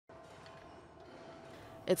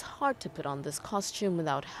It's hard to put on this costume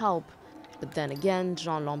without help. But then again,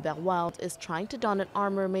 Jean Lambert-Wild is trying to don an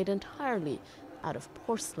armor made entirely out of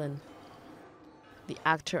porcelain. The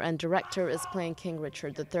actor and director is playing King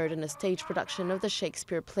Richard III in a stage production of the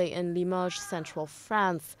Shakespeare play in Limoges, central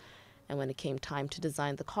France. And when it came time to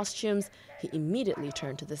design the costumes, he immediately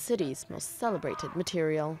turned to the city's most celebrated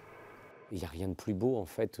material.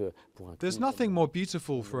 There's nothing more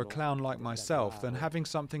beautiful for a clown like myself than having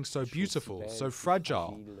something so beautiful, so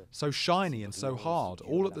fragile, so shiny and so hard,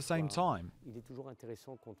 all at the same time.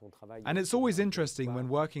 And it's always interesting when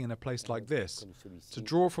working in a place like this, to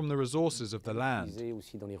draw from the resources of the land.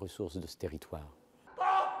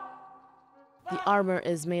 The armor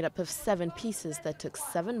is made up of 7 pieces that took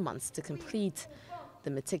 7 months to complete. The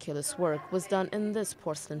meticulous work was done in this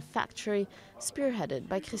porcelain factory, spearheaded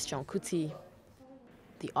by Christian Couty.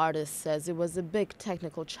 The artist says it was a big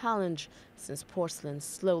technical challenge, since porcelain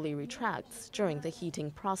slowly retracts during the heating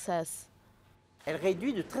process. It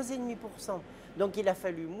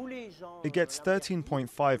gets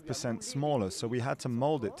 13.5% smaller, so we had to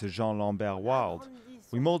mold it to Jean Lambert-Wild.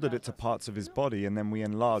 We molded it to parts of his body and then we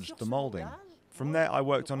enlarged the molding. From there, I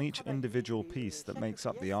worked on each individual piece that makes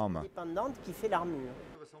up the armor.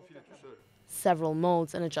 Several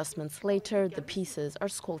molds and adjustments later, the pieces are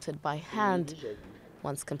sculpted by hand.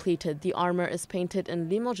 Once completed, the armor is painted in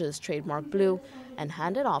Limoges' trademark blue and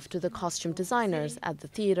handed off to the costume designers at the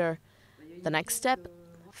theater. The next step,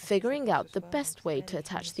 figuring out the best way to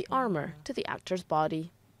attach the armor to the actor's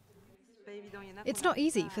body. It's not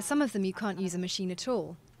easy. For some of them, you can't use a machine at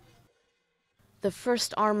all. The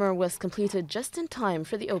first armor was completed just in time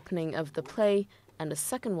for the opening of the play, and a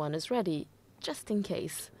second one is ready, just in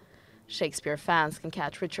case. Shakespeare fans can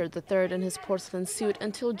catch Richard III in his porcelain suit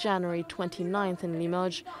until January 29th in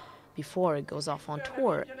Limoges, before it goes off on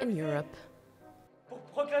tour in Europe. Pour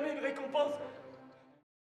proclamer une récompense